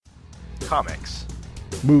Comics.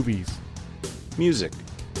 Movies. Music.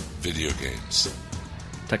 Video games.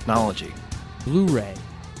 Technology. Blu-ray.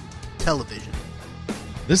 Television.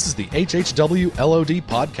 This is the HHW LOD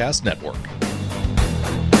Podcast Network.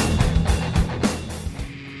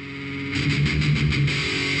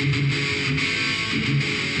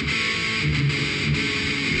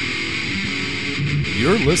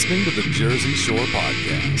 You're listening to the Jersey Shore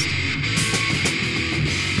Podcast.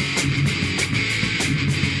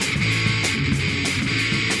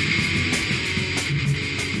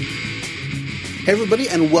 Hey everybody,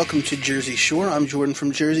 and welcome to Jersey Shore. I'm Jordan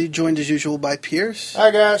from Jersey, joined as usual by Pierce. Hi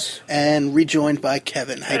guys. And rejoined by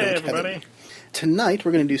Kevin. How you doing, everybody. Kevin? Tonight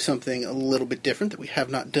we're going to do something a little bit different that we have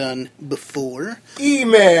not done before.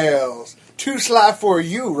 Emails. Too sly for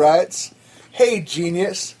you, writes. Hey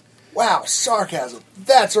genius. Wow, sarcasm.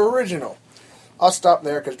 That's original. I'll stop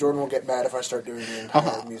there because Jordan will get mad if I start doing the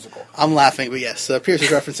entire musical. I'm laughing, but yes, Pierce is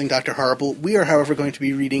referencing Dr. Horrible. We are, however, going to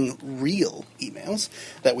be reading real emails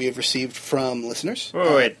that we have received from listeners.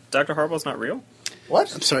 Wait, Dr. Horrible's not real?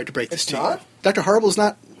 What? I'm sorry to break this It's to not? you. Dr. Horrible is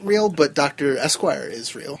not real, but Dr. Esquire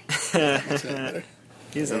is real. That's better.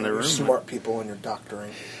 He's in the room. Smart people in your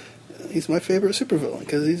doctoring. He's my favorite supervillain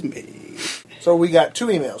because he's me. So we got 2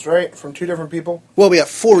 emails, right? From 2 different people? Well, we got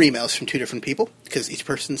 4 emails from 2 different people because each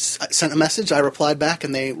person sent a message. I replied back,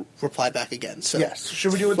 and they replied back again. So Yes.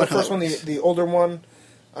 Should we do it the first one, the older one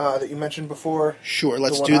that you mentioned before? Sure,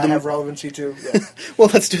 let's the one do I them. have relevancy to? Yeah.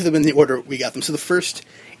 Well, let's do them in the order we got them. So the first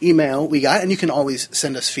email we got, and you can always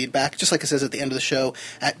send us feedback, just like it says at the end of the show,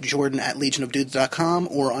 at jordan@legionofdudes.com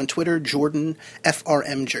or on Twitter,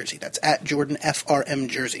 JordanFRMJersey. That's at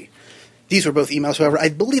JordanFRMJersey. These were both emails, however. I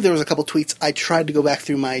believe there was a couple tweets. I tried to go back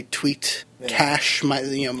through my tweet cache, my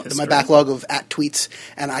backlog of @tweets,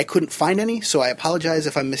 and I couldn't find any, so I apologize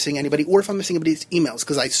if I'm missing anybody, or if I'm missing anybody's emails,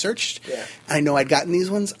 because I searched, and I know I'd gotten these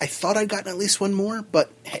ones. I thought I'd gotten at least one more, but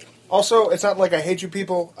hey. Also, it's not like I hate you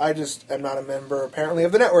people. I just am not a member, apparently,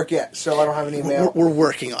 of the network yet, so I don't have an email. We're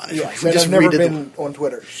working on it. Yes, and I've never been on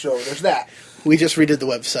Twitter, so there's that. We just redid the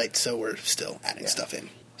website, so we're still adding stuff in.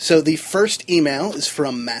 So the first email is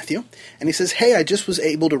from Matthew, and he says, hey, I just was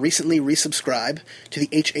able to recently resubscribe to the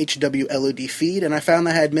HHW LOD feed, and I found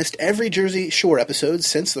that I had missed every Jersey Shore episode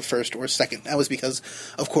since the first or second. That was because,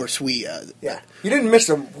 of course, we... you didn't miss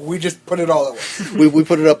them. We just put it all at once. we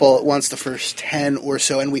put it up all at once, the first 10 or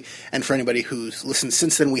so, and for anybody who's listened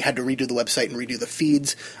since then, we had to redo the website and redo the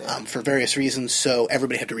feeds for various reasons, so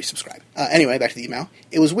everybody had to resubscribe. Anyway, back to the email.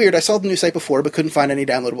 It was weird. I saw the new site before, but couldn't find any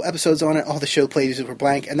downloadable episodes on it. All the show playlists were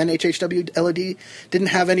blank, and then HHW LOD didn't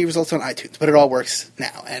have any results on iTunes, but it all works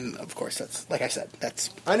now. And, of course, that's, like I said, that's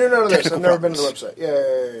I know none of this. I've never been problems. to the website.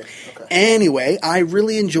 Yeah. Okay. Anyway, I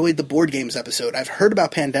really enjoyed the board games episode. I've heard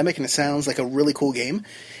about Pandemic, and it sounds like a really cool game.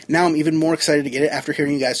 Now I'm even more excited to get it after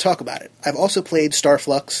hearing you guys talk about it. I've also played Star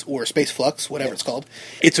Flux, or Space Flux, whatever it's called.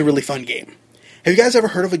 It's a really fun game. Have you guys ever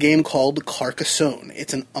heard of a game called Carcassonne?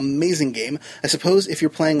 It's an amazing game. I suppose if you're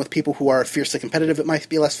playing with people who are fiercely competitive, it might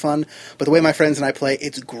be less fun, but the way my friends and I play,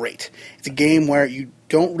 it's great. It's a game where you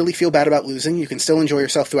don't really feel bad about losing. You can still enjoy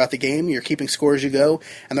yourself throughout the game. You're keeping score as you go,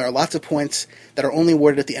 and there are lots of points that are only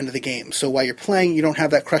awarded at the end of the game. So while you're playing, you don't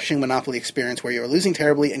have that crushing Monopoly experience where you're losing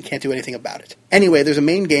terribly and can't do anything about it. Anyway, there's a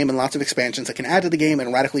main game and lots of expansions that can add to the game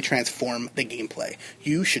and radically transform the gameplay.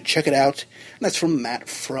 You should check it out. And that's from Matt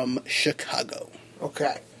from Chicago.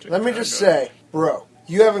 Okay. Let me just say, bro,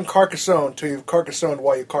 you haven't Carcassonne till you've Carcassonne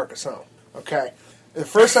while you Carcassonne. Okay? The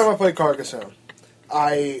first time I played Carcassonne,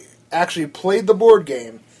 I actually played the board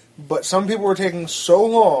game, but some people were taking so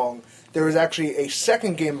long, there was actually a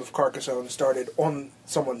second game of Carcassonne started on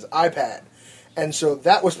someone's iPad. And so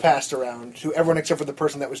that was passed around to everyone except for the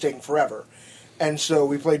person that was taking forever. And so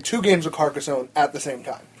we played 2 games of Carcassonne at the same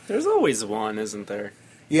time. There's always one, isn't there?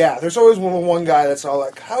 Yeah, there's always one guy that's all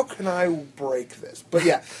like, how can I break this? But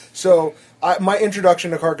yeah, so my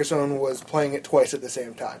introduction to Carcassonne was playing it twice at the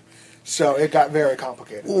same time. So it got very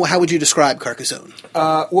complicated. Well, how would you describe Carcassonne?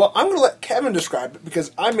 Well, I'm going to let Kevin describe it because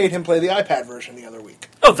I made him play the iPad version the other week.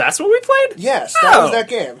 Oh, that's what we played? Yes, that was that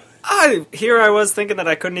game. Here I was thinking that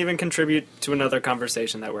I couldn't even contribute to another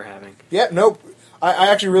conversation that we're having. Yeah, nope. I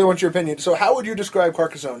actually really want your opinion. So how would you describe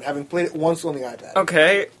Carcassonne, having played it once on the iPad?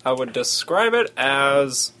 Okay, I would describe it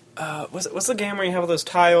as... what's the game where you have all those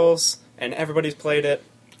tiles and everybody's played it?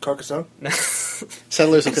 Carcassonne?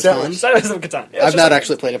 Settlers of Catan? Settlers of Catan. Yeah, I've not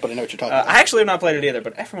actually played it, but I know what you're talking about. I actually have not played it either,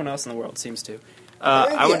 but everyone else in the world seems to.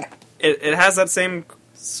 It has that same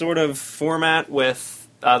sort of format with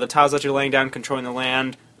the tiles that you're laying down, controlling the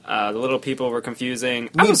land. The little people were confusing.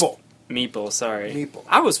 Meeple, sorry. Meeple.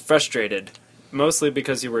 I was frustrated, mostly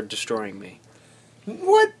because you were destroying me.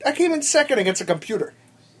 What? I came in second against a computer.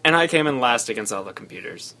 And I came in last against all the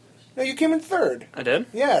computers. No, you came in third. I did?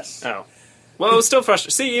 Yes. Oh. Well, it was still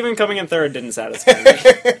frustrating. See, even coming in third didn't satisfy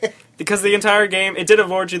me. Because the entire game, it did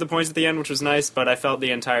award you the points at the end, which was nice, but I felt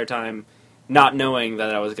the entire time, not knowing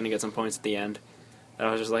that I was going to get some points at the end, that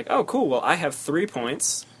I was just like, oh, cool, well, I have 3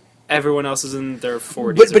 points. Everyone else is in their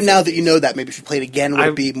 40s. But now that you know that, maybe if you played again, would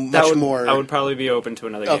it be much more... I would probably be open to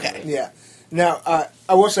another game. Okay. Yeah. Now,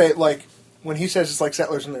 I will say, like, when he says it's like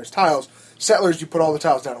Settlers and there's tiles, Settlers, you put all the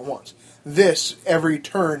tiles down at once. This, every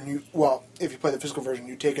turn, if you play the physical version,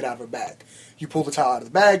 you take it out of a bag. You pull the tile out of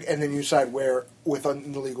the bag, and then you decide where, with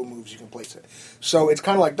illegal moves, you can place it. So it's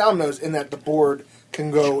kind of like dominoes in that the board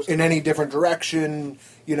can go in any different direction.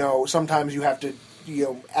 You know, sometimes you have to,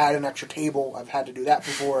 add an extra table. I've had to do that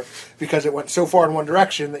before because it went so far in one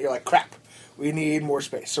direction that you're like, crap, we need more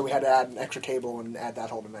space. So we had to add an extra table and add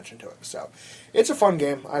that whole dimension to it. So it's a fun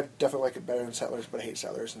game. I definitely like it better than Settlers, but I hate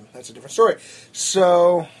Settlers, and that's a different story.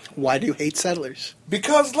 So... Why do you hate Settlers?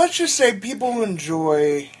 Because let's just say people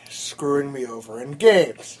enjoy screwing me over in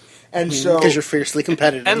games. And so... Because you're fiercely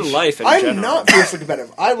competitive. And life in I'm general. not fiercely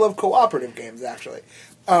competitive. I love cooperative games, actually.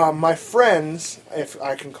 My friends, if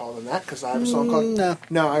I can call them that, because I have a song called... No.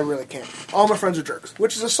 No, I really can't. All My Friends Are Jerks,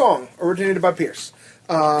 which is a song originated by Pierce.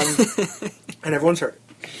 And everyone's heard it.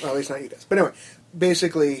 Well, at least not you guys. But anyway,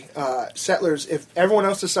 basically, Settlers, if everyone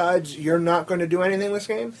else decides you're not going to do anything in this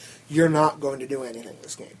game, you're not going to do anything in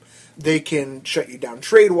this game. They can shut you down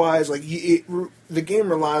trade-wise. Like the game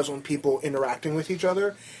relies on people interacting with each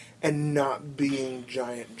other and not being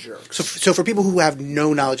giant jerks. So for people who have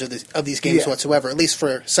no knowledge of these games whatsoever, at least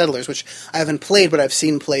for Settlers, which I haven't played but I've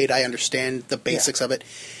seen played, I understand the basics of it.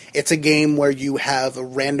 It's a game where you have a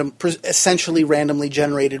essentially randomly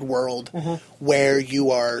generated world where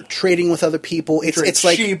you are trading with other people. It's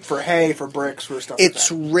like sheep for hay, for bricks, for stuff.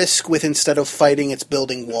 It's like that. risk with instead of fighting, it's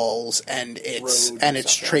building walls and it's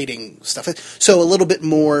Roads trading stuff. So a little bit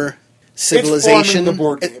more civilization. It's the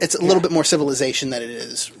board game. It's a little bit more civilization than it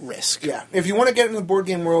is risk. Yeah. If you want to get in the board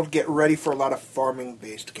game world, get ready for a lot of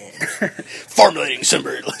farming-based games. Farming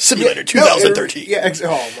Simulator 2013.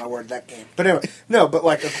 Oh, my word, that game. But anyway, but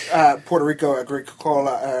like Puerto Rico,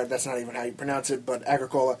 Agricola, that's not even how you pronounce it, but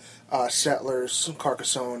Agricola, Settlers,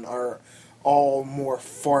 Carcassonne are all more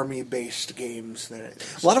farmy-based games than it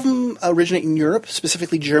is. A lot of them originate in Europe,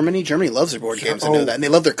 specifically Germany. Germany loves their board games, I know that, and they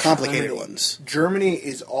love their complicated ones. Germany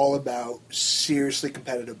is all about seriously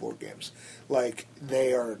competitive board games. Like,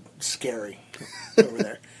 they are scary over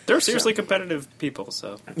there. They're seriously competitive people,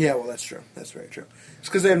 so... Yeah, well, that's true. That's very true. It's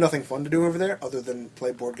because they have nothing fun to do over there other than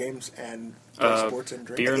play board games and play sports and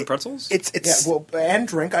drink. Beer and pretzels? And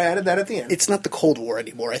drink. I added that at the end. It's not the Cold War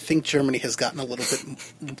anymore. I think Germany has gotten a little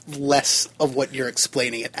bit less of what you're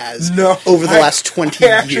explaining it as over the last 20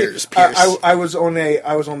 years, Pierce. I was on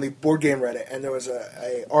the board game Reddit, and there was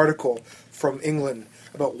a article from England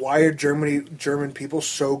about why are German people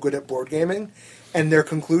so good at board gaming, and their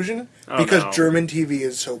conclusion, because German TV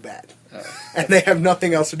is so bad. And they have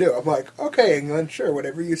nothing else to do. I'm like, okay, England, sure,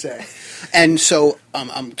 whatever you say. And so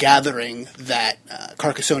I'm gathering that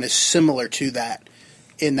Carcassonne is similar to that,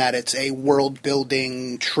 in that it's a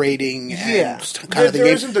world-building, trading, and kind of the game.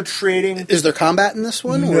 There isn't the trading. Is there combat in this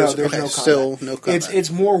one? No, there's no combat. Still no combat.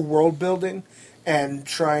 It's more world-building and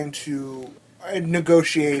trying to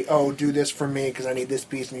negotiate, do this for me because I need this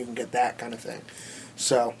piece and you can get that kind of thing.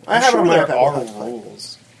 So, I have it on my iPad. There are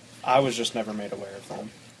rules. I was just never made aware of them.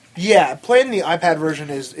 Yeah, playing the iPad version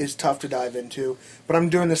is tough to dive into, but I'm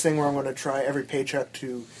doing this thing where I'm going to try every paycheck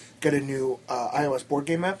to get a new iOS board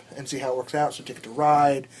game app and see how it works out. So Ticket to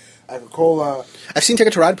Ride, Agricola. I've seen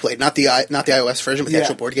Ticket to Ride played, not the iOS version, but the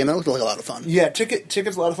actual board game. That looked like a lot of fun. Yeah,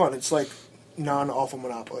 Ticket's a lot of fun. It's like non-awful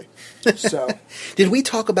Monopoly. So, did we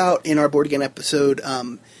talk about in our board game episode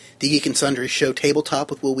the Geek and Sundry show Tabletop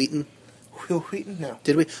with Will Wheaton? Will Wheaton? No.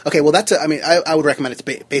 Did we? Okay, well, I would recommend it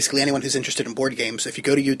to basically anyone who's interested in board games. If you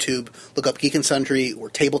go to YouTube, look up Geek and Sundry or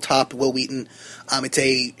Tabletop, Will Wheaton. It's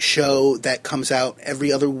a show that comes out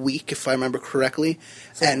every other week, if I remember correctly.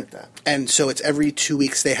 Something like that. And so it's every 2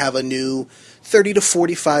 weeks they have a new 30 to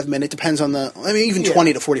 45 minute, depends on even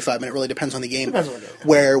 20 to 45 minute, really depends on the game. Depends on the game.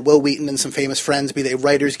 Where Will Wheaton and some famous friends, be they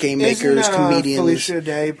writers, game makers, comedians. Felicia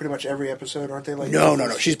Day, pretty much every episode, aren't they? Like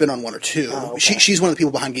No. She's been on one or two. Oh, okay. She's one of the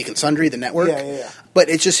people behind Geek and Sundry, the network. Yeah. But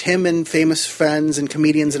it's just him and famous friends and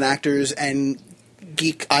comedians and actors and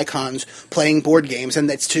geek icons playing board games, and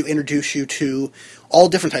that's to introduce you to all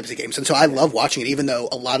different types of games. And so I love watching it, even though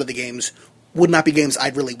a lot of the games would not be games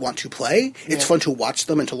I'd really want to play. It's fun to watch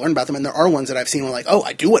them and to learn about them, and there are ones that I've seen where I'm like, oh,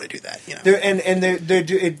 I do want to do that. You know?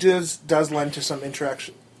 It does lend to some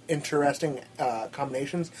interesting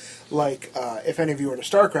combinations. Like, if any of you are to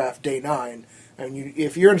StarCraft, Day 9, And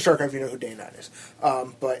if you're in StarCraft, you know who Day 9 is.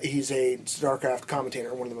 But he's a StarCraft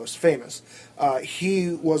commentator, one of the most famous. He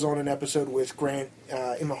was on an episode with Grant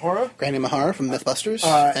Imahara. Grant Imahara from Mythbusters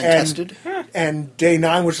and Tested. And Day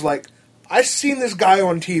 9 was like, I've seen this guy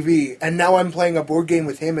on TV, and now I'm playing a board game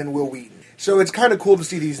with him and Will Wheaton. So it's kind of cool to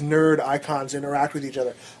see these nerd icons interact with each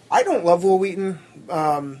other. I don't love Will Wheaton.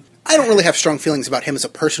 I don't really have strong feelings about him as a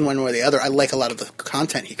person one way or the other. I like a lot of the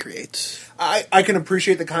content he creates. I can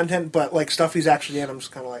appreciate the content, but like stuff he's actually in, I'm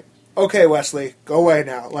just kind of like, okay, Wesley, go away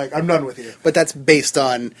now. Like, I'm done with you. But that's based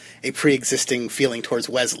on a pre-existing feeling towards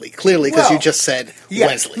Wesley. Clearly, because Well, you just said yeah,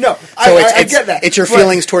 Wesley. no, so I get that, It's your but-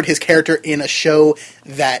 feelings toward his character in a show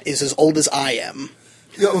that is as old as I am.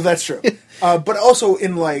 Yeah, well, that's true. But also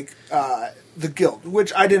in like the Guild,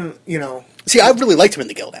 which I didn't, See, I really liked him in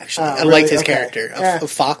the Guild, actually. I really? liked his Okay. character. Yeah. Of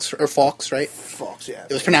Fox, right? Fox, yeah.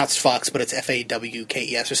 It was pronounced Fox, but it's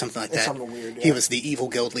Fawkes or something like that. It's something weird, yeah. He was the evil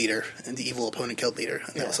guild leader and the evil opponent guild leader.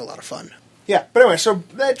 And that was a lot of fun. Yeah, but anyway, so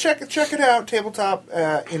check it out, Tabletop.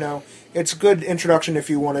 It's a good introduction if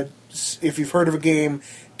you want to, if you've heard of a game,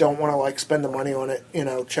 don't want to like spend the money on it.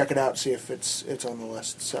 Check it out, see if it's on the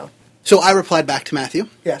list. So I replied back to Matthew.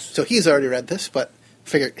 Yes. So he's already read this, but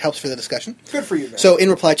figure it helps for the discussion. Good for you, man. So in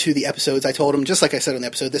reply to the episodes, I told him, just like I said on the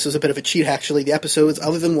episode, this was a bit of a cheat, actually. The episodes,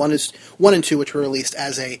 other than 1 and 2, which were released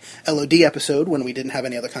as a LOD episode when we didn't have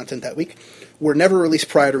any other content that week, were never released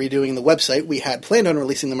prior to redoing the website. We had planned on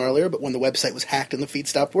releasing them earlier, but when the website was hacked and the feed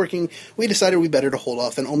stopped working, we decided we better to hold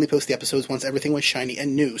off and only post the episodes once everything was shiny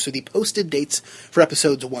and new. So the posted dates for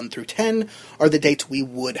episodes 1 through 10 are the dates we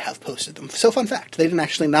would have posted them. So fun fact, they didn't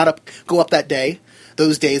actually go up that day,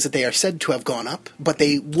 those days that they are said to have gone up, but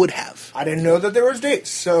they would have. I didn't know that there was dates,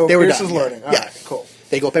 so They were Pierce done, is yeah. learning. All Yeah. right, cool.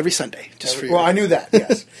 They go up every Sunday. Well, I knew that,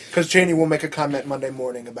 yes. Because Cheney will make a comment Monday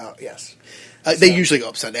morning about, yes. They usually go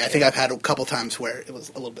up Sunday. I think I've had a couple times where it was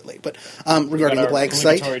a little bit late. But regarding the blank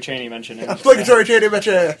site, Obligatory Cheney mention. Obligatory Cheney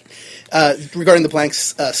mention. regarding the blank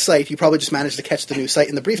site, you probably just managed to catch the new site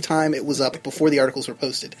in the brief time it was up before the articles were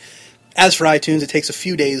posted. As for iTunes, it takes a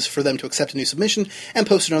few days for them to accept a new submission and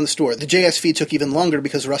post it on the store. The JS feed took even longer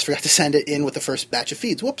because Russ forgot to send it in with the first batch of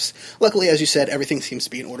feeds. Whoops. Luckily, as you said, everything seems to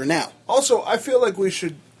be in order now. Also, I feel like we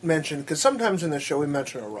should mention, because sometimes in the show we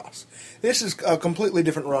mention a Russ. This is a completely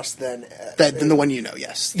different Russ than Than the one you know,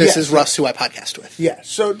 yes. This Yes. is Russ, who I podcast with. Yeah,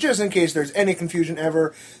 so just in case there's any confusion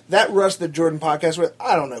ever, that Russ that Jordan podcasts with,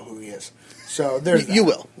 I don't know who he is. So there's that. You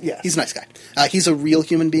will. Yeah. He's a nice guy. He's a real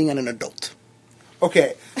human being and an adult.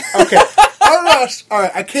 Okay. Russ, all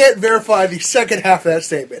right, I can't verify the second half of that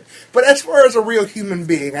statement. But as far as a real human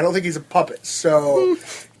being, I don't think he's a puppet, so...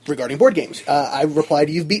 Regarding board games, I replied,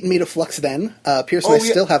 "You've beaten me to Flux then. Pierce and I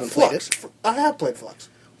still haven't played it. Flux. I have played Flux.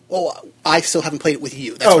 Well, I still haven't played it with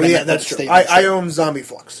you. That's what I meant by that's the true. statement. I own Zombie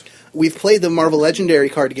Flux. We've played the Marvel Legendary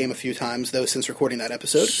card game a few times, though, since recording that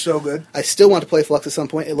episode. So good. I still want to play Flux at some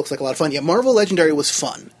point. It looks like a lot of fun. Yeah, Marvel Legendary was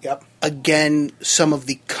fun. Yep. Again, some of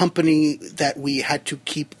the company that we had to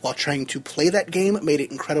keep while trying to play that game made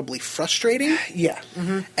it incredibly frustrating. Yeah.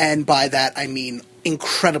 And by that, I mean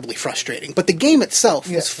incredibly frustrating. But the game itself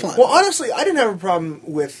was fun. Well, honestly, I didn't have a problem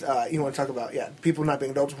with, you want to talk about, people not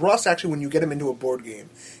being adults. Russ, actually, when you get him into a board game,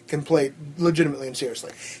 can play legitimately and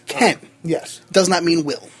seriously. Can. Yes. Does not mean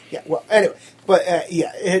will. Yeah, well, anyway. But,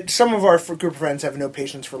 some of our group of friends have no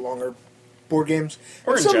patience for longer board games.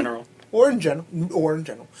 Or And in general. Or in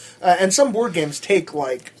general. And some board games take,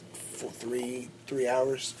 like, 3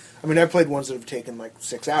 hours. I mean, I've played ones that have taken, like,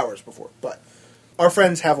 6 hours before. But our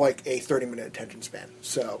friends have, like, a 30-minute attention span.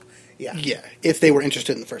 So, yeah. Yeah, if they were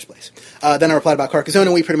interested in the first place. Then I replied about Carcassonne,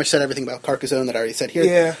 and we pretty much said everything about Carcassonne that I already said here.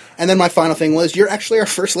 Yeah. And then my final thing was, you're actually our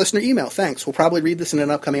first listener email. Thanks. We'll probably read this in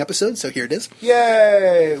an upcoming episode, so here it is.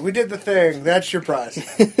 Yay! We did the thing. That's your prize.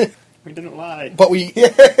 We didn't lie. But we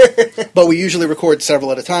usually record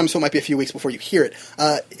several at a time, so it might be a few weeks before you hear it.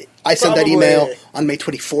 I sent that Probably. email on May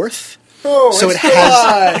 24th. Oh, So it it's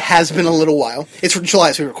July. has been a little while. It's July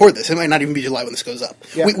as we record this. It might not even be July when this goes up.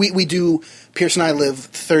 Yeah. We do, Pierce and I live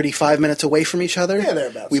 35 minutes away from each other. Yeah,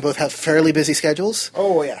 thereabouts. We both have fairly busy schedules.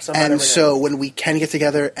 Oh, yeah. Sometime And every so night. when we can get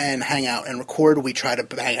together and hang out and record, we try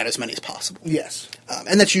to hang out as many as possible. Yes.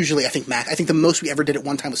 And that's usually, I think, max. I think the most we ever did at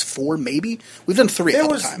one time was 4, maybe. We've done 3 a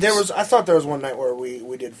couple times. I thought there was one night where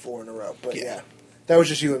we did 4 in a row, but yeah. That was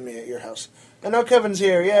just you and me at your house. And now Kevin's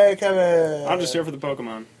here. Yay, Kevin. I'm just here for the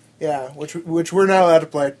Pokemon. Yeah, which we're not allowed to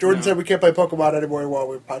play. Jordan said we can't play Pokemon anymore while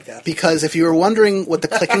we're podcasting. Because if you were wondering what the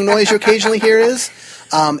clicking noise you occasionally hear is,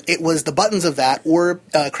 it was the buttons of that, or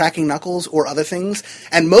cracking knuckles, or other things.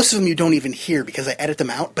 And most of them you don't even hear because I edit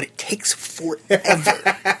them out, but it takes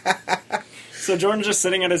forever. So Jordan's just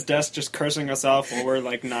sitting at his desk, just cursing us off while we're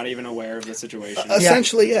like not even aware of the situation.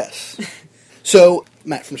 Essentially, yes. So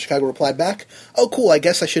Matt from Chicago replied back, "Oh, cool, I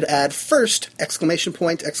guess I should add first, exclamation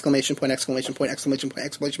point, exclamation point, exclamation point, exclamation point,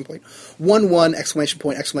 exclamation point, 1, exclamation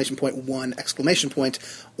point, exclamation point, 1, exclamation point,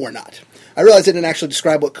 or not." I realized it didn't actually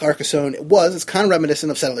describe what Carcassonne was. It's kind of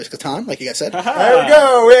reminiscent of Settlers Catan, like you guys said. There we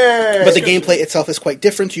go, yay! But the gameplay itself is quite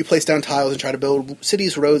different. You place down tiles and try to build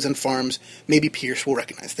cities, roads, and farms. Maybe Pierce will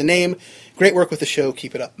recognize the name. Great work with the show.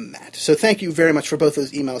 Keep it up, Matt. So thank you very much for both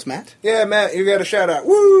those emails, Matt. Yeah, Matt, you got a shout-out.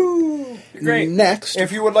 Woo! Great. Next,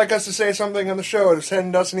 If you would like us to say something on the show,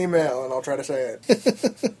 send us an email, and I'll try to say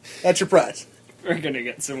it. That's your prize. We're gonna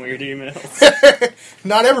get some weird emails.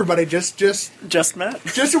 Not everybody, just Matt. just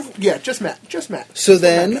Matt. so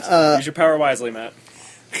then, Use your power wisely, Matt.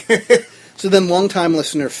 longtime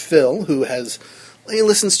listener Phil, who he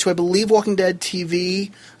listens to, I believe, Walking Dead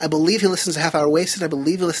TV. I believe he listens to Half Hour Wasted. I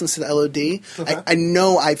believe he listens to the LOD. Okay. I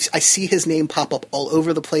know I see his name pop up all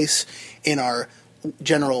over the place in our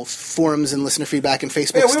general forums and listener feedback and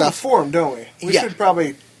Facebook Yeah, we have a stuff. forum, don't we? We Yeah. should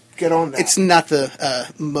probably get on that. It's not the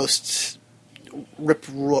most rip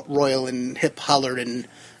royal and hip hollered and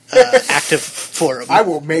active forum. I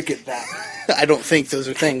will make it that. I don't think those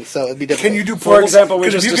are things, so it'd be difficult. Can you do polls? For example, we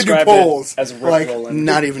 'Cause just if you could do described polls, it as like, Rick Roland.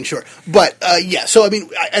 Not even sure. But, yeah, so, I mean,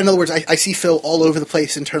 in other words, I see Phil all over the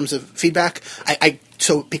place in terms of feedback.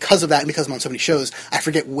 So because of that, and because I'm on so many shows, I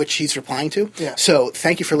forget which he's replying to. Yeah. So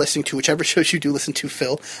thank you for listening to whichever shows you do listen to,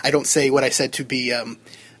 Phil. I don't say what I said to be,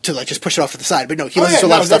 to like just push it off to the side. But no, he listens to a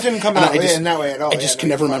lot of stuff. that didn't come and out I just, in that way at all. I just Yeah, can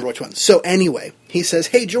no, never you're remember fine. which ones. So anyway, he says,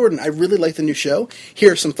 "Hey, Jordan, I really like the new show.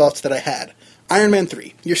 Here are some thoughts that I had. Iron Man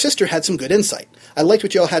 3. Your sister had some good insight. I liked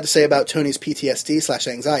what you all had to say about Tony's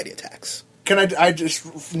PTSD/anxiety attacks." Can I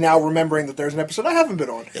just now remembering that there's an episode I haven't been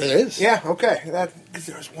on. There is. Yeah, okay. Because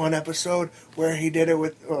there was one episode where he did it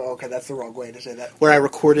with. Oh, okay, that's the wrong way to say that. Where I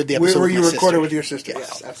recorded the episode Where with you my recorded sister. with your sister.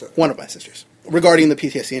 Yes, absolutely. One of my sisters. Regarding the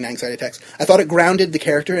PTSD and anxiety attacks, I thought it grounded the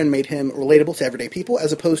character and made him relatable to everyday people,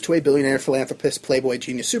 as opposed to a billionaire, philanthropist, playboy,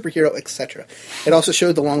 genius, superhero, etc. It also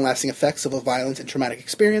showed the long-lasting effects of a violent and traumatic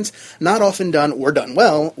experience, not often done or done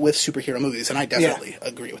well with superhero movies, and I definitely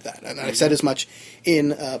agree with that. And I said as much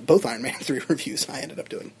in both Iron Man 3 reviews I ended up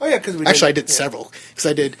doing. Oh, yeah, because we Actually, I did did several. Because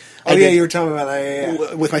I did... Oh, yeah, you were telling me about that.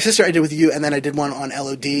 Yeah. With my sister, I did with you, and then I did one on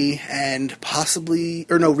LOD, and possibly,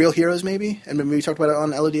 or no, Real Heroes maybe, and maybe we talked about it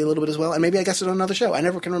on LOD a little bit as well, and maybe I guessed it on another show. I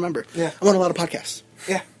never can remember. Yeah. I'm on a lot of podcasts.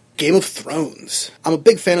 Yeah. Game of Thrones. I'm a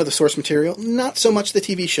big fan of the source material, not so much the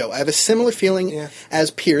TV show. I have a similar feeling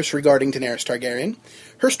as Pierce regarding Daenerys Targaryen.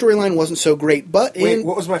 Her storyline wasn't so great, but Wait,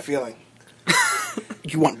 what was my feeling?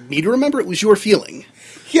 You want me to remember? It was your feeling.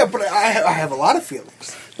 Yeah, but I have a lot of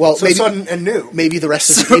feelings. Well, so maybe, sudden and new. Maybe the rest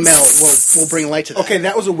of the email will bring light to that. Okay,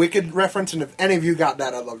 that was a wicked reference, and if any of you got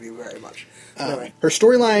that, I love you very much. Anyway. Her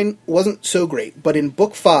storyline wasn't so great, but in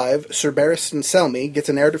Book 5, Sir Barristan Selmy gets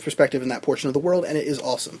a narrative perspective in that portion of the world, and it is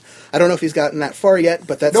awesome. I don't know if he's gotten that far yet,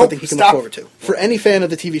 but that's something he can look forward to. For any fan of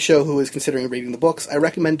the TV show who is considering reading the books, I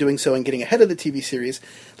recommend doing so and getting ahead of the TV series.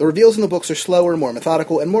 The reveals in the books are slower, more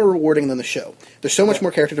methodical, and more rewarding than the show. There's so much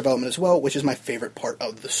more character development as well, which is my favorite part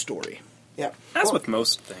of the story. Yeah. As with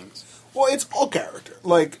most things. Well, it's all character.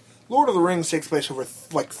 Like, Lord of the Rings takes place over,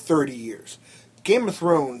 30 years. Game of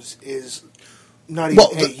Thrones is not even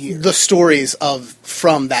 8 years. The stories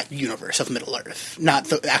from that universe of Middle-earth, not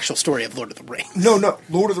the actual story of Lord of the Rings. No,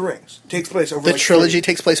 Lord of the Rings takes place over The trilogy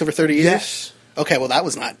takes place over 30 years? Yes. Okay, well, that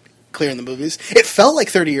was not clear in the movies. It felt like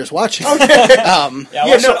 30 years watching. Yeah, I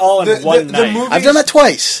watched it all in one night. movies, I've done that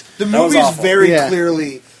twice. The That was movies awful. very Yeah.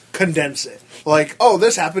 clearly condense it. Like, oh,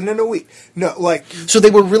 this happened in a week. No, like... So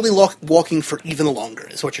they were really walking for even longer,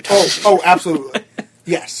 is what you're telling me. Oh, absolutely.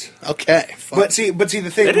 Yes. Okay. Fine. But see, the They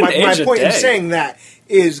thing, didn't my age a point in day. saying that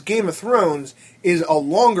is Game of Thrones is a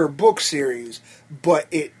longer book series, but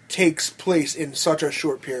it takes place in such a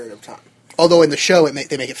short period of time. Although in the show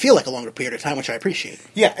they make it feel like a longer period of time, which I appreciate.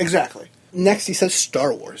 Yeah, exactly. Next, he says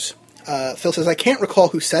Star Wars. Phil says, I can't recall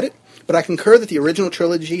who said it, but I concur that the original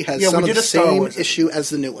trilogy has some we of did the a Star same Wars issue as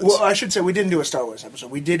the new ones. Well, I should say we didn't do a Star Wars episode.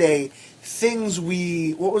 We did a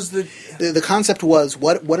what was the... The concept was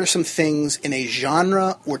what are some things in a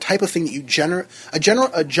genre or type of thing that you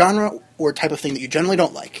a genre or type of thing that you generally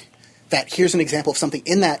don't like. That here's an example of something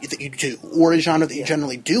in that you do, or a genre that you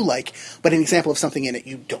generally do like, but an example of something in it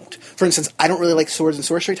you don't. For instance, I don't really like swords and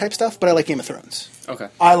sorcery type stuff, but I like Game of Thrones. Okay.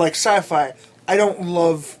 I like sci-fi. I don't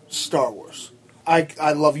love Star Wars.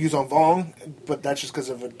 I love Yuzong Vong, but that's just because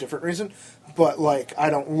of a different reason. But, like, I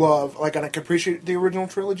don't love... Like, and I can appreciate the original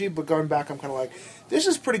trilogy, but going back, I'm kind of like, this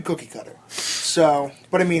is pretty cookie-cutter. So,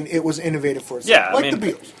 but I mean, it was innovative for its Yeah, time, like I mean, the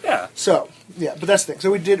Beatles. Yeah. So, yeah, but that's the thing.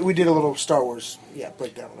 So we did a little Star Wars,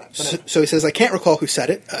 breakdown on that. But anyway. So he says, I can't recall who said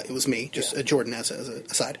it. It was me, just Jordan as an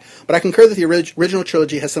aside. But I concur that the original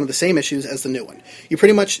trilogy has some of the same issues as the new one. You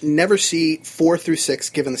pretty much never see 4 through 6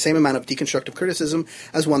 given the same amount of deconstructive criticism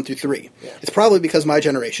as 1 through 3. Yeah. It's probably because my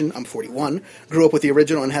generation, I'm 41, grew up with the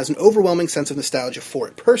original and has an overwhelming sense of nostalgia for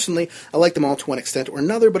it. Personally, I like them all to one extent or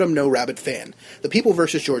another, but I'm no rabid fan. The People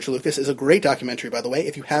vs. George Lucas is a great documentary, by the way,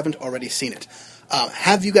 if you haven't already seen it.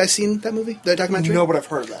 Have you guys seen that movie, that documentary? No, but I've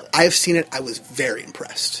heard about it. I have seen it. I was very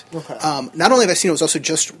impressed. Okay. Not only have I seen it, I was also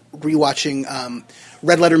just rewatching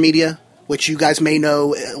Red Letter Media, which you guys may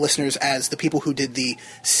know, listeners, as the people who did the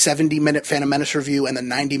 70-minute Phantom Menace review and the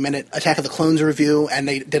 90-minute Attack of the Clones review, and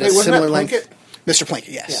they did a similar length. Plinkett? Mr.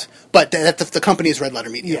 Plinkett, yes. Yeah. But the company is Red Letter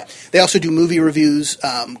Media. Yeah. They also do movie reviews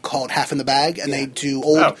called Half in the Bag, and they do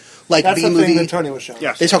old That's B the movie. thing that Tony was showing.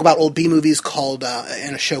 Yeah. They talk about old B movies called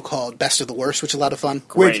in a show called Best of the Worst, which is a lot of fun.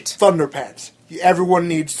 Great. Which Thunderpants. Everyone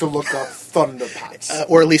needs to look up Thunderpants.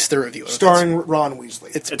 Or at least the review. Starring Ron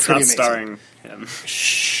Weasley. It's It's pretty not amazing. starring him.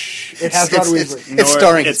 It has Ron Weasley. It's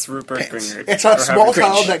starring It's Rupert Pants. Greener. It's a small Grinch.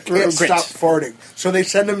 child that can't Grinch. stop farting, so they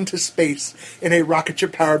send him to space in a rocket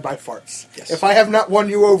ship powered by farts. Yes. If I have not won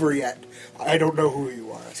you over yet, I don't know who you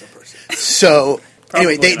are as a person. So,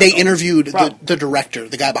 anyway, Probably they not. interviewed Probably. the director,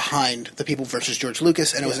 the guy behind The People versus George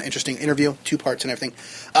Lucas, and it was an interesting interview, 2 parts and everything.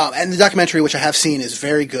 And the documentary, which I have seen, is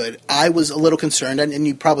very good. I was a little concerned, and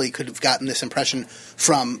you probably could have gotten this impression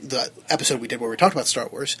from the episode we did where we talked about Star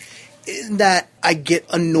Wars, in that I get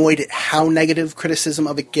annoyed at how negative criticism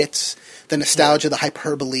of it gets. The nostalgia, the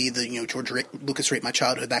hyperbole, the George Lucas raped my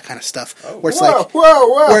childhood, that kind of stuff. Where it's whoa.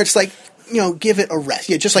 where it's like, give it a rest.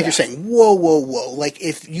 Yeah, just like you're saying, whoa. Like,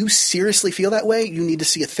 if you seriously feel that way, you need to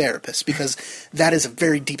see a therapist, because that is a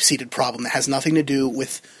very deep-seated problem that has nothing to do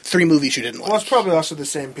with 3 movies you didn't like. Well, it's probably also the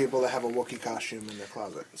same people that have a Wookiee costume in their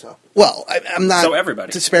closet. So, Well, I'm not So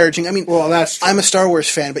everybody. disparaging. I mean, well, that's true. I'm a Star Wars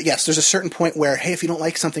fan, but yes, there's a certain point where, hey, if you don't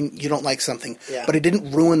like something, you don't like something. Yeah. But it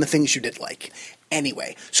didn't ruin the things you did like.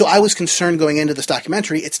 Anyway, so I was concerned going into this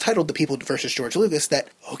documentary. It's titled The People versus George Lucas, that,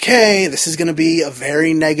 okay, this is going to be a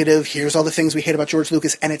very negative, here's all the things we hate about George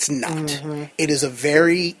Lucas, and it's not. Mm-hmm. It is a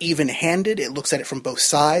very even-handed, it looks at it from both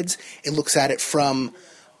sides, it looks at it from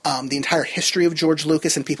the entire history of George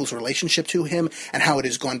Lucas and people's relationship to him, and how it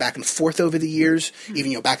has gone back and forth over the years,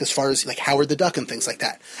 even back as far as like Howard the Duck and things like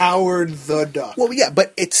that. Howard the Duck. Well, yeah,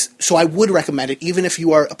 but so I would recommend it, even if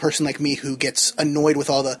you are a person like me who gets annoyed with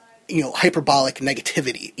all the hyperbolic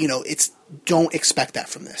negativity. Don't expect that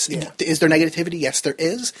from this. Yeah. Is there negativity? Yes, there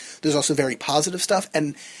is. There's also very positive stuff,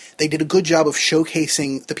 and they did a good job of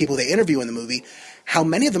showcasing the people they interview in the movie, how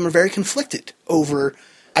many of them are very conflicted over,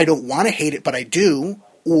 I don't want to hate it, but I do,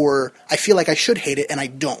 or I feel like I should hate it and I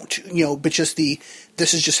don't. But just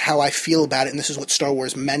this is just how I feel about it, and this is what Star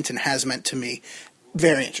Wars meant and has meant to me.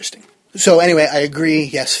 Very interesting. So anyway, I agree.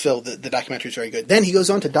 Yes, Phil, the documentary is very good. Then he goes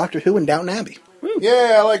on to Doctor Who and Downton Abbey.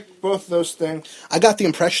 Yeah, I like both those things. I got the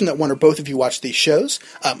impression that one or both of you watched these shows.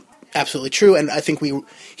 Absolutely true, and I think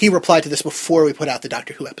he replied to this before we put out the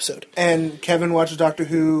Doctor Who episode. And Kevin watches Doctor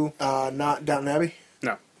Who, not Downton Abbey.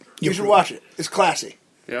 No. You should watch it. It's classy.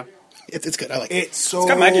 Yeah. It's good. I like it. It's so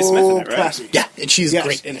got Maggie Smith in it, right? classy. Yeah, and she's Yes.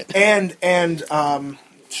 great in it. And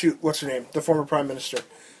shoot, what's her name? The former Prime Minister.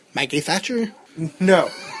 Maggie Thatcher? No,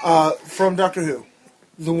 from Doctor Who.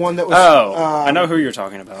 The one that was... I know who you're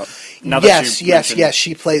talking about. Now that Yes, you yes, mentioned- yes.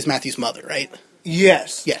 She plays Matthew's mother, right?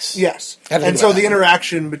 Yes. Yes. Yes. I didn't And think so about the that.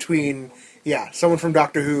 interaction between, someone from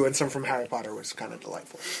Doctor Who and someone from Harry Potter was kind of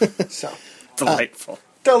delightful. So, Delightful.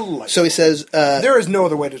 delightful. So he says, there is no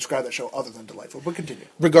other way to describe that show other than delightful, but continue.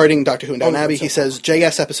 regarding Doctor Who and Downton Oh, Abbey, that's he so says,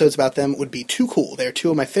 JS episodes about them would be too cool. They're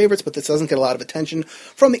 2 of my favorites, but this doesn't get a lot of attention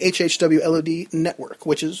from the HHW LOD network,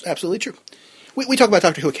 which is absolutely true. We talk about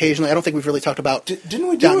Doctor Who occasionally. I don't think we've really talked about Didn't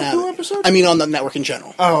we do Downton a Who Abbey. episode? I mean, on the network in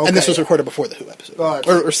general. Oh, okay, And this was yeah. recorded before the Who episode. Oh, that's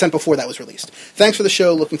or sent before that was released. Thanks for the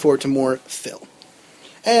show. Looking forward to more, Phil.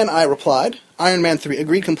 And I replied, Iron Man 3,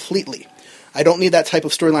 agreed completely. I don't need that type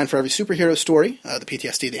of storyline for every superhero story, the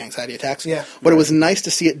PTSD, the anxiety attacks. Yeah. But it was nice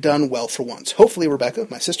to see it done well for once. Hopefully, Rebecca,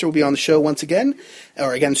 my sister, will be on the show once again,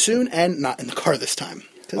 or again soon, and not in the car this time.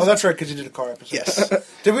 Oh, that's right, because you did a car episode. Yes.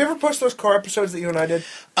 Did we ever post those car episodes that you and I did?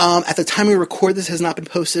 At the time we record this, has not been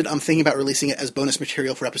posted. I'm thinking about releasing it as bonus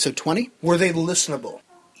material for episode 20. Were they listenable?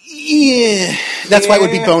 Yeah, that's why it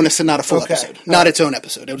would be Yeah. bonus and not a full Okay. episode, not its own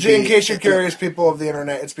episode. It would In be- case you're curious, people of the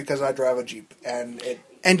internet, it's because I drive a Jeep, and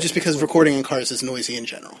just because recording in cars is noisy in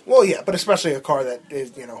general. well, yeah, but especially a car that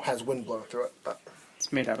is, has wind blowing through it. But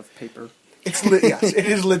It's made out of paper. yes, it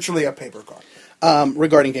is literally a paper car.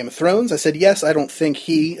 Regarding Game of Thrones, I said yes, I don't think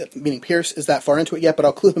he, meaning Pierce, is that far into it yet, but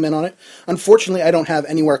I'll clue him in on it. Unfortunately, I don't have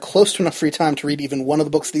anywhere close to enough free time to read even one of the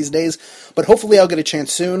books these days, but hopefully I'll get a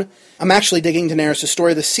chance soon. I'm actually digging Daenerys'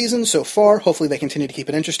 story this season so far. Hopefully they continue to keep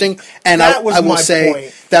it interesting. And I will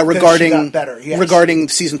say that regarding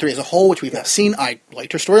Season 3 as a whole, which we've not seen, I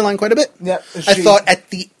liked her storyline quite a bit. Yep. I thought at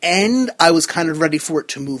the end I was kind of ready for it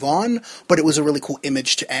to move on, but it was a really cool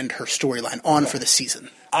image to end her storyline on for the season.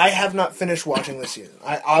 I have not finished watching this season.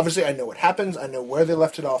 I know what happens. I know where they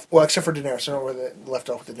left it off. Well, except for Daenerys. I don't know where they left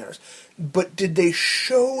off with Daenerys. But did they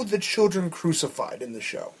show the children crucified in the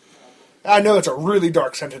show? I know it's a really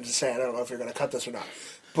dark sentence to say. I don't know if you're going to cut this or not.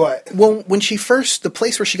 But well, when the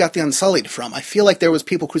place where she got the Unsullied from, I feel like there was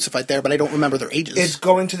people crucified there, but I don't remember their ages. It's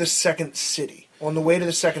going to the second city. On the way to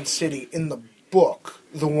the second city, in the book,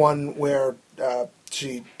 the one where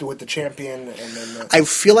she with the champion and then I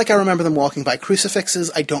feel like I remember them walking by crucifixes.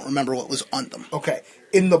 I don't remember what was on them. Okay.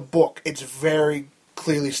 In the book, it's very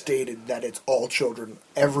clearly stated that it's all children.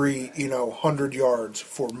 Every, 100 yards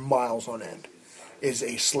for miles on end is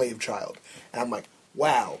a slave child. And I'm like,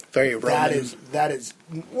 wow. Very Roman. That is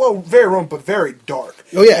well, very Roman, but very dark.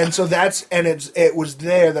 Oh, yeah. And so it was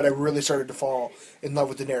there that I really started to fall in love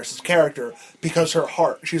with Daenerys' character because her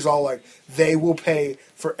heart, she's all like, they will pay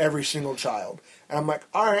for every single child. And I'm like,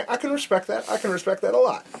 all right, I can respect that. I can respect that a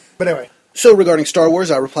lot. But anyway. So regarding Star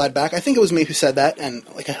Wars, I replied back. I think it was me who said that, and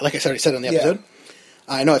like I already said on the episode. Yeah.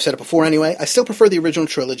 I know I've said it before anyway. I still prefer the original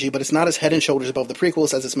trilogy, but it's not as head and shoulders above the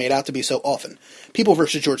prequels as it's made out to be so often. People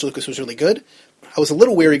vs. George Lucas was really good. I was a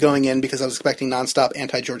little weary going in because I was expecting nonstop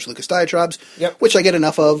anti-George Lucas diatribes, which I get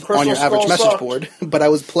enough of on your average message board, but I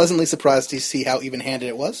was pleasantly surprised to see how even-handed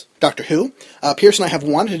it was. Doctor Who. Pierce and I have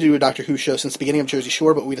wanted to do a Doctor Who show since the beginning of Jersey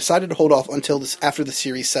Shore, but we decided to hold off until after the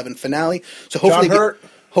Series 7 finale, so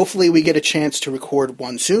hopefully we get a chance to record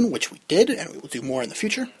one soon, which we did, and we will do more in the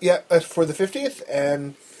future. Yeah, for the 50th,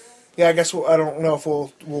 and yeah, I guess I don't know if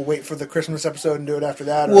we'll wait for the Christmas episode and do it after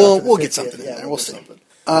that. We'll get something in there. We'll see.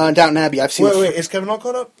 Downton Abbey, I've seen... Wait, is Kevin all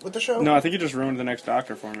caught up with the show? No, I think you just ruined the next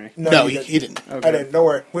Doctor for me. No, he didn't. Okay. I didn't. Don't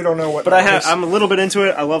worry. We don't know what... But I'm a little bit into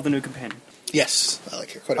it. I love the new companion. Yes, I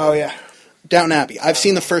like her quite a bit. Oh, yeah. Downton Abbey. I've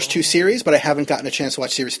seen the first 2 series, but I haven't gotten a chance to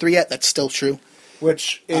watch Series 3 yet. That's still true.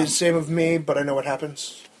 Which is same of me, but I know what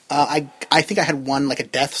happens. I think I had one, like a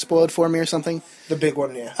death spoiled for me or something. The big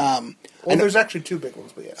one, yeah. There's actually 2 big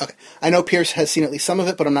ones, but yeah. Okay. I know Pierce has seen at least some of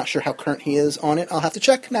it, but I'm not sure how current he is on it. I'll have to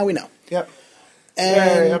check. Now we know. Yep.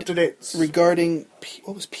 And up to date. Regarding...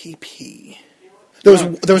 what was PP? There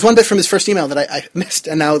was one bit from his first email that I missed,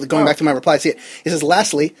 and now going back to my reply, I see it. It says,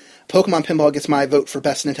 lastly, Pokemon Pinball gets my vote for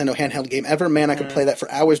best Nintendo handheld game ever. Man, I could play that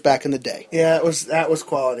for hours back in the day. Yeah, that was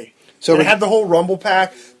quality. So it had the whole Rumble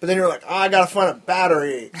Pack, but then you're like, I gotta find a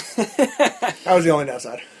battery. That was the only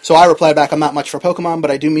downside. So I replied back, I'm not much for Pokemon, but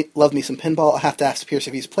I do love me some pinball. I'll have to ask Pierce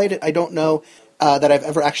if he's played it. I don't know that I've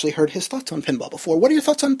ever actually heard his thoughts on pinball before. What are your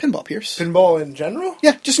thoughts on pinball, Pierce? Pinball in general?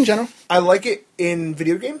 Yeah, just in general. I like it in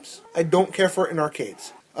video games. I don't care for it in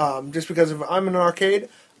arcades. Just because if I'm in an arcade,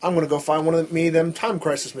 I'm going to go find one of them Time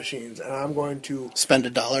Crisis machines, and I'm going to... spend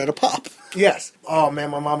 $1 at a pop. Yes. Oh, man,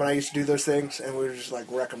 my mom and I used to do those things, and we would just,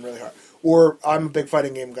 wreck them really hard. Or I'm a big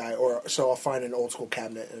fighting game guy, so I'll find an old-school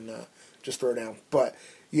cabinet and just throw it down. But,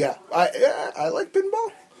 yeah, I like pinball.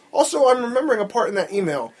 Also, I'm remembering a part in that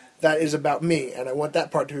email that is about me, and I want that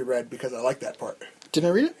part to be read because I like that part. Didn't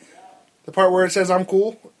I read it? The part where it says I'm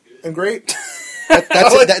cool and great?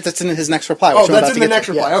 That's in his next reply. Oh, that's in the next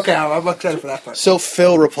reply. Yeah. Okay, I'm excited for that part. So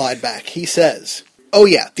Phil replied back. He says, oh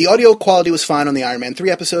yeah, the audio quality was fine on the Iron Man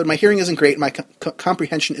 3 episode. My hearing isn't great. My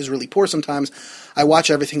comprehension is really poor sometimes. I watch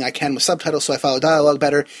everything I can with subtitles so I follow dialogue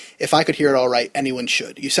better. If I could hear it all right, anyone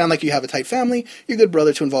should. You sound like you have a tight family. You're a good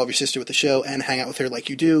brother to involve your sister with the show and hang out with her like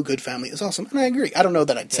you do. Good family is awesome. And I agree. I don't know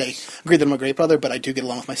that I'd agree that I'm a great brother, but I do get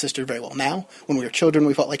along with my sister very well now. When we were children,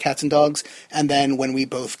 we fought like cats and dogs. And then when we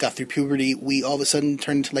both got through puberty, we all of a sudden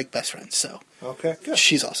turned into like best friends. So okay, good.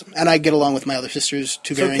 She's awesome. And I get along with my other sisters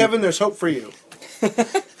to varying... So Kevin, there's hope for you.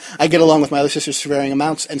 I get along with my other sisters to varying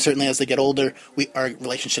amounts, and certainly as they get older, our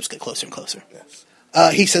relationships get closer and closer.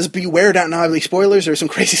 Yes. He says, beware, Downton Abbey spoilers. There's some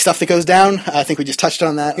crazy stuff that goes down. I think we just touched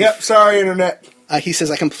on that. Yep, sorry, Internet. He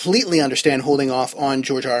says, I completely understand holding off on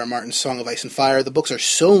George R.R. Martin's Song of Ice and Fire. The books are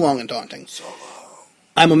so long and daunting. So long.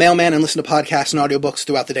 I'm a mailman and listen to podcasts and audiobooks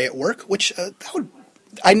throughout the day at work, which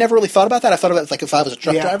I never really thought about that. I thought about it like if I was a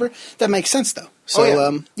truck driver. That makes sense, though.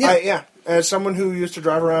 So, yeah. As someone who used to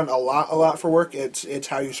drive around a lot for work, it's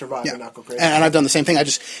how you survive and not go crazy. And I've done the same thing. I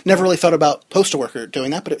just never really thought about postal worker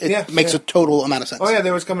doing that, but it makes a total amount of sense. Oh, yeah,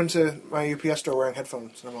 they was coming to my UPS store wearing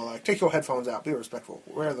headphones, and I'm all like, take your headphones out, be respectful,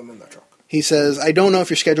 wear them in the truck. He says, I don't know if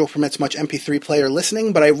your schedule permits much MP3 player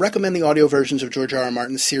listening, but I recommend the audio versions of George R. R.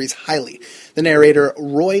 Martin's series highly. The narrator,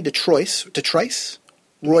 Roy Dotrice,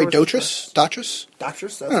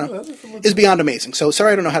 is beyond amazing. So,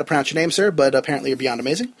 sorry I don't know how to pronounce your name, sir, but apparently you're beyond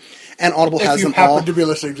amazing. And Audible has them all. If you happen to be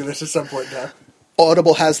listening to this at some point in time.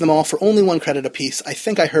 Audible has them all for only 1 credit apiece. I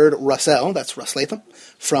think I heard Russell, that's Russ Latham,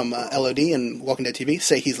 from LOD and Walking Dead TV,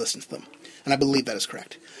 say he's listened to them. And I believe that is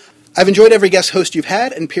correct. I've enjoyed every guest host you've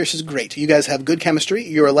had, and Pierce is great. You guys have good chemistry,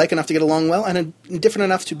 you're alike enough to get along well, and different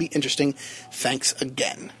enough to be interesting. Thanks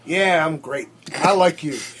again. Yeah, I'm great. I like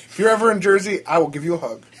you. If you're ever in Jersey, I will give you a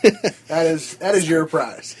hug. That is your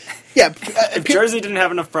prize. Yeah. If Jersey didn't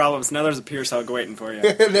have enough problems, now there's a Pierce hug waiting for you.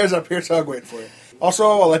 There's a Pierce hug waiting for you. Also,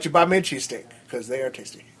 I'll let you buy me a cheesesteak, because they are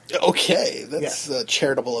tasty. Okay, that's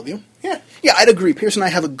charitable of you. Yeah. Yeah, I'd agree. Pierce and I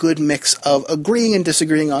have a good mix of agreeing and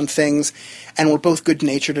disagreeing on things, and we're both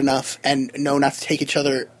good-natured enough and know not to take each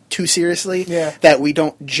other too seriously that we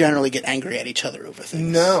don't generally get angry at each other over things.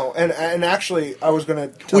 No, and actually, I was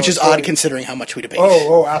going to Which is odd considering how much we debate.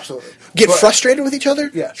 Oh, absolutely. Get frustrated with each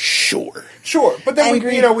other? Yes. Sure. But then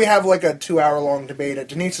Angry? we have like a 2-hour-long debate at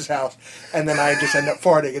Denise's house, and then I just end up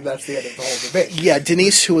farting, and that's the end of the whole debate. Yeah,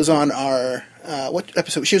 Denise, who was on our... what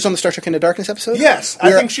episode? She was on the Star Trek Into Darkness episode? Yes,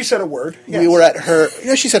 I think she said a word. Yes. We were at her...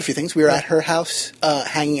 she said a few things. We were at her house,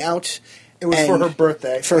 hanging out. It was for her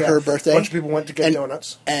birthday. Her birthday. A bunch of people went to get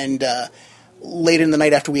donuts. And late in the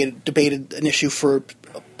night after we had debated an issue for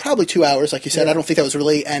probably 2 hours, like you said, I don't think that was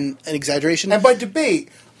really an exaggeration. And by debate,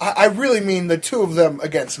 I really mean the two of them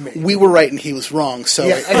against me. We were right and he was wrong, so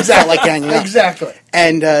exactly. It felt like ganging up. Exactly.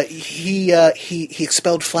 And he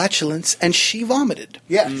expelled flatulence, and she vomited.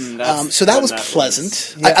 Yes. So that was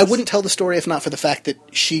pleasant. Yes. I wouldn't tell the story if not for the fact that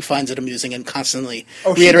she finds it amusing and constantly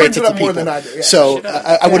reiterates it to people. More than I do. Yeah. So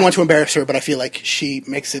I wouldn't want to embarrass her, but I feel like she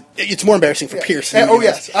makes it. It's more embarrassing for Pierce. It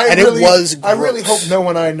was. Gross. I really hope no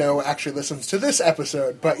one I know actually listens to this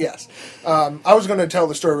episode. But yes, I was going to tell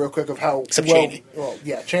the story real quick of how Cheney. Well,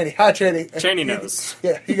 yeah, Cheney. Hi, Cheney. Cheney knows.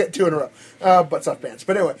 Yeah, you get 2 in a row. But soft bands.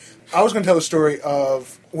 But anyway, I was going to tell the story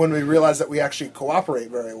of when we realized that we actually cooperate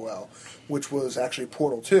very well, which was actually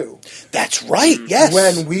Portal 2. That's right, yes.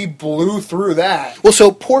 When we blew through that. Well,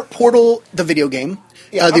 so Portal, the video game,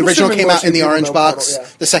 the original came out in the orange box.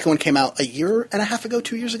 Portal, yeah. The second one came out a year and a half ago,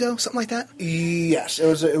 2 years ago, something like that? Yes,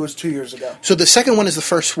 it was 2 years ago. So the second one is the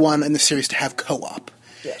first one in the series to have co-op.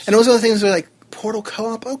 Yes. And those other things are like, Portal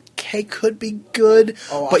co-op, okay, could be good.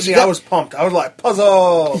 Oh, but I was pumped. I was like,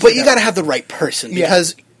 puzzle! But you got to have the right person,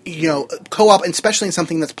 because... co-op, especially in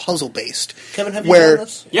something that's puzzle-based. Kevin, have you done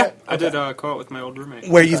this? Yeah, I did co-op with my old roommate.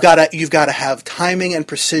 Where you've got to have timing and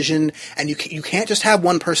precision, and you can't just have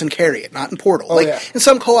one person carry it. Not in Portal. In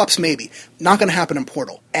some co-ops, maybe. Not going to happen in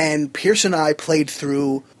Portal. And Pierce and I played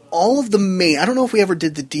through all of the main... I don't know if we ever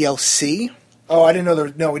did the DLC. Oh, I didn't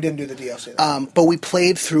know No, we didn't do the DLC. But we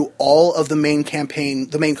played through all of the main campaign,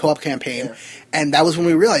 the main co-op campaign, and that was when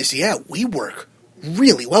we realized, we work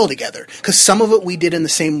really well together. Because some of it we did in the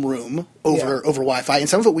same room over Wi-Fi, and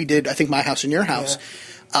some of it we did, I think, my house and your house,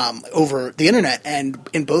 over the internet. And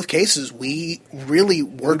in both cases, we really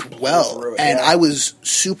worked well. And I was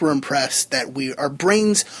super impressed that our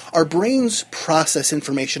brains process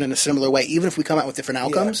information in a similar way, even if we come out with different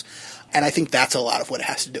outcomes. And I think that's a lot of what it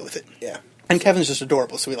has to do with it. Yeah. And Kevin's just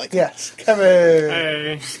adorable, so we like him. Yes, Kevin.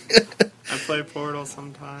 Hey, I play Portal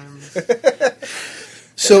sometimes.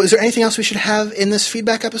 So, is there anything else we should have in this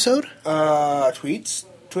feedback episode? Tweets.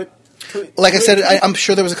 Like I said, I'm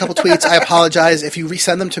sure there was a couple tweets. I apologize if you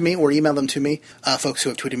resend them to me or email them to me. Folks who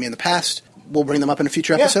have tweeted me in the past, we'll bring them up in a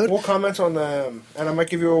future episode. We'll comment on them, and I might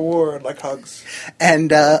give you a reward, like hugs.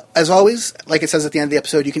 And as always, like it says at the end of the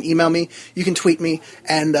episode, you can email me, you can tweet me,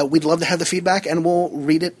 and we'd love to have the feedback, and we'll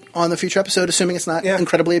read it on the future episode, assuming it's not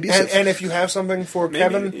incredibly abusive. And if you have something for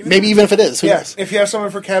Kevin... Maybe even if it is. Who knows? If you have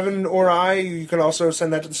something for Kevin or I, you can also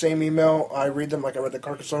send that to the same email. I read them like I read the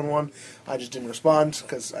Carcassonne one. I just didn't respond,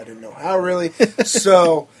 because I didn't know how, really.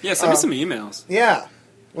 So... Yeah, send me some emails. Yeah.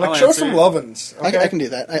 Show us some lovin's. Okay? I can do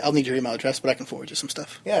that. I'll need your email address, but I can forward you some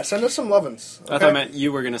stuff. Yeah, send us some lovin's. Okay? I thought meant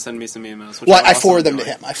you were going to send me some emails. Well, I forward them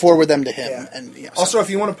to him. And also, if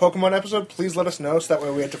you want a Pokemon episode, please let us know, so that way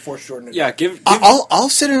we have to force Jordan to do it. I'll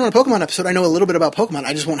sit in on a Pokemon episode. I know a little bit about Pokemon.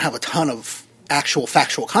 I just won't have a ton of actual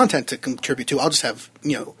factual content to contribute to. I'll just have,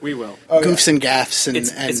 we will. Goofs and gaffs. And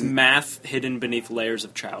it's math hidden beneath layers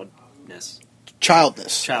of childness.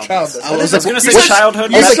 Childness. I was going to say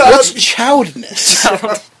childhood. What's childness?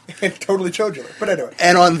 Totally chodular. But anyway.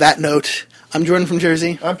 And on that note, I'm Jordan from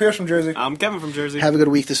Jersey. I'm Pierce from Jersey. I'm Kevin from Jersey. Have a good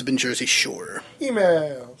week. This has been Jersey Shore.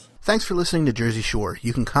 Emails. Thanks for listening to Jersey Shore.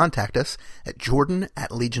 You can contact us at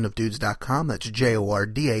jordan@legionofdudes.com. That's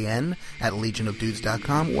JORDAN at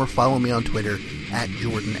legionofdudes.com, or follow me on Twitter at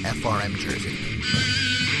JordanFRMJersey.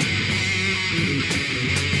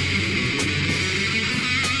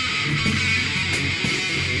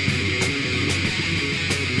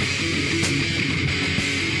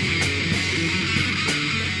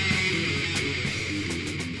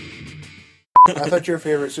 I thought your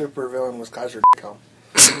favorite supervillain was Kaiser Helm.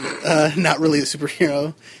 Not really a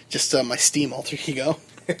superhero, just my Steam alter ego.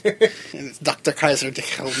 And it's Dr. Kaiser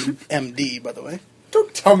MD, by the way.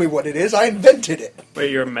 Don't tell me what it is. I invented it.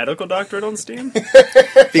 Wait, you're a medical doctorate on Steam?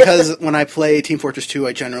 Because when I play Team Fortress 2,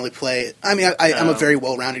 I generally play... I'm a very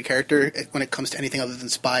well-rounded character when it comes to anything other than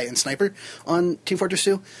Spy and Sniper on Team Fortress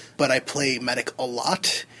 2. But I play Medic a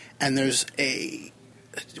lot, and there's a...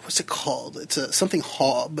 What's it called? It's a something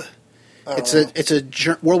Hob. It's a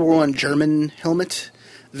World War I German helmet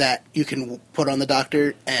that you can put on the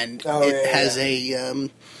Doctor, and has a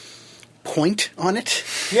point on it.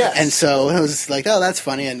 Yes. And so I was like, oh, that's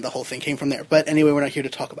funny, and the whole thing came from there. But anyway, we're not here to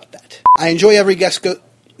talk about that. I enjoy every guest ghost.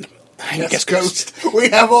 We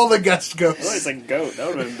have all the guest ghosts. Oh, it's a goat. That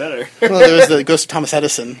would have been better. Well, there was the ghost of Thomas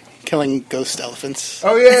Edison killing ghost elephants.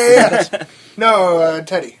 Oh, yeah. No,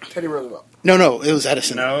 Teddy Roosevelt. No, it was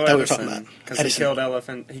Edison No, that we were Edison. talking about. Because he killed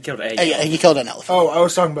elephant. He killed a He killed an elephant. Oh, I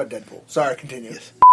was talking about Deadpool. Sorry, continue. Yes.